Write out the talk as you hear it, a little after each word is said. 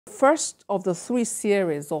first of the 3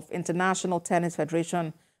 series of International Tennis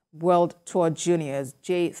Federation World Tour Juniors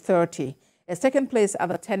J30 is taking place at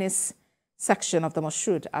the tennis section of the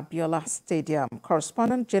Moshood Abiola Stadium.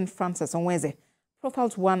 Correspondent Jane Francis Onweze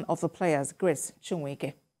profiled one of the players, Grace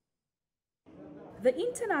Chinweike. The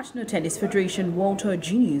International Tennis Federation World Tour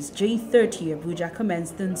Juniors J30 Abuja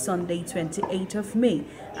commenced on Sunday, 28th of May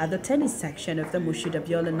at the tennis section of the Moshood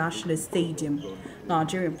Abiola National Stadium.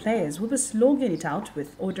 Nigerian players will be slogging it out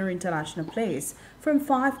with other international players from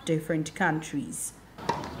 5 different countries.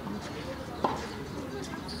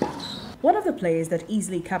 One of the players that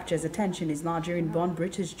easily captures attention is Nigerian-born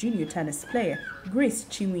British junior tennis player Grace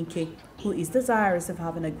Chinweike, who is desirous of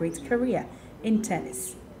having a great career in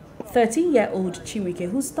tennis. 13-year-old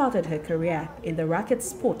Chinweike, who started her career in the racket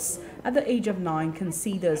sports at the age of 9,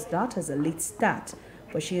 considers that as a late start,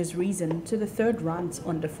 but she has risen to the 3rd-ranked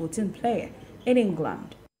under-14 player in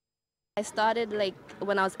England. I started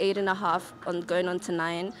when I was 8.5 going on to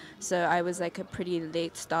 9, so I was a pretty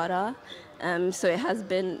late starter. So it has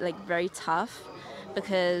been very tough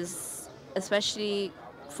because, especially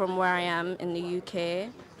from where I am in the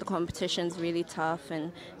UK, the competition's really tough,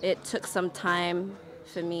 and it took some time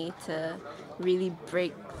for me to really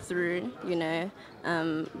break through,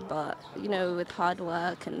 but with hard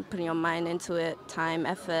work and putting your mind into it, time,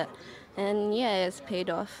 effort, and yeah, it's paid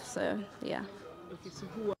off, so yeah.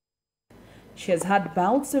 She has had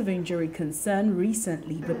bouts of injury concern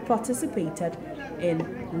recently, but participated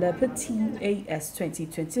in Le Petit AS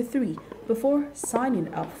 2023 before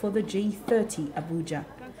signing up for the J30 Abuja.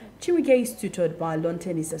 Chinweike is tutored by Lawn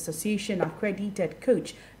Tennis Association accredited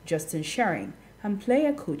coach Justin Sharing and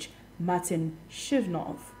player coach Martin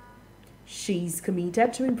Shivnov. She's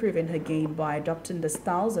committed to improving her game by adopting the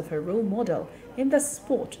styles of her role model in the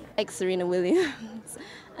sport. Like Serena Williams.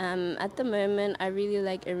 At the moment, I really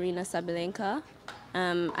like Irina Sabalenka.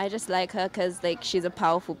 I just like her because she's a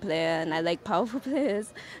powerful player, and I like powerful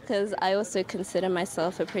players because I also consider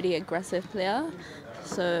myself a pretty aggressive player.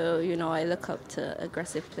 So, I look up to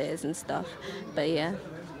aggressive players and stuff, but yeah.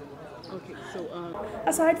 Okay, so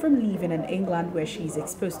aside from living in England, where she's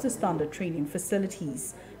exposed to standard training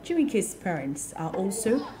facilities, Chinweike's parents are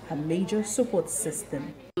also her major support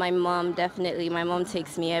system. My mom, definitely. My mom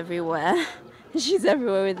takes me everywhere. She's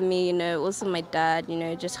everywhere with me, Also my dad,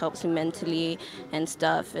 just helps me mentally and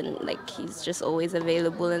stuff, and he's just always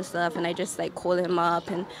available and stuff. And I just call him up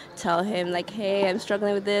and tell him hey, I'm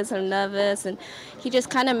struggling with this, I'm nervous, and he just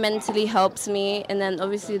kind of mentally helps me. And then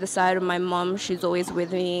obviously the side of my mom, she's always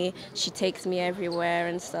with me. She takes me everywhere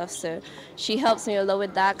and stuff, so she helps me a lot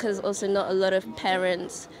with that, because also not a lot of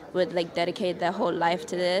parents would dedicate their whole life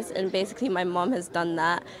to this, and basically my mom has done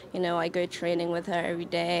that. I go training with her every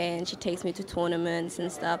day, and she takes me to tournaments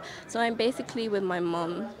and stuff, so I'm basically with my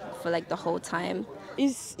mom for the whole time.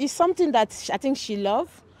 It's something that I think she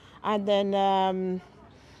loved, and then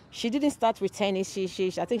she didn't start with tennis.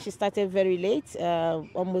 I think she started very late,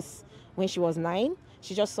 almost when she was 9.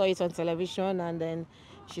 She just saw it on television, and then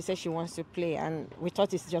she said she wants to play, and we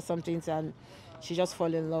thought it's just something, and she just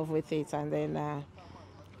fell in love with it, and then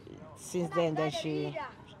since then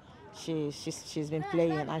she's been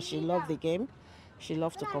playing, and she loved the game. She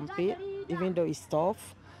loved to compete, even though it's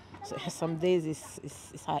tough. So some days it's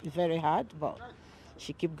very hard, but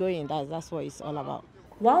she keep going. That's what it's all about.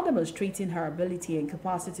 While demonstrating her ability and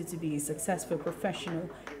capacity to be a successful professional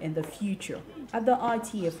in the future, at the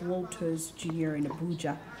ITF World Tours Junior in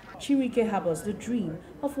Abuja, Chinweike harbors the dream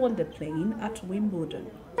of one day playing at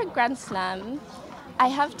Wimbledon. For Grand Slam, I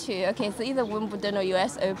have two. Okay, so either Wimbledon or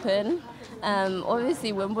US Open.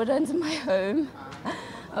 Obviously Wimbledon's my home,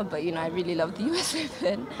 but I really love the US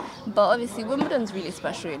Open. But obviously Wimbledon's really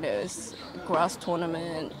special, It's a grass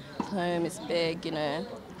tournament, it's home, it's big, and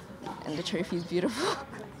the trophy's beautiful.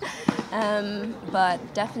 But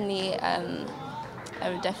definitely, I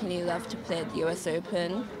would definitely love to play at the US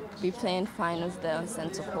Open, be playing finals there on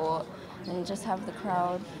centre court, and just have the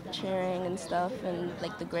crowd cheering and stuff, and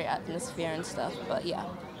the great atmosphere and stuff, but yeah.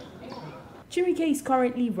 Chinweike is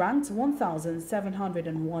currently ranked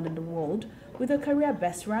 1,701 in the world, with a career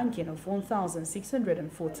best ranking of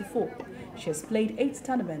 1,644. She has played 8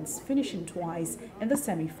 tournaments, finishing twice in the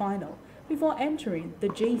semi-final, before entering the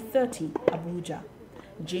J30 Abuja.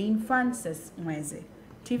 Jane Francis Mweze,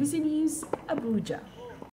 TVC News, Abuja.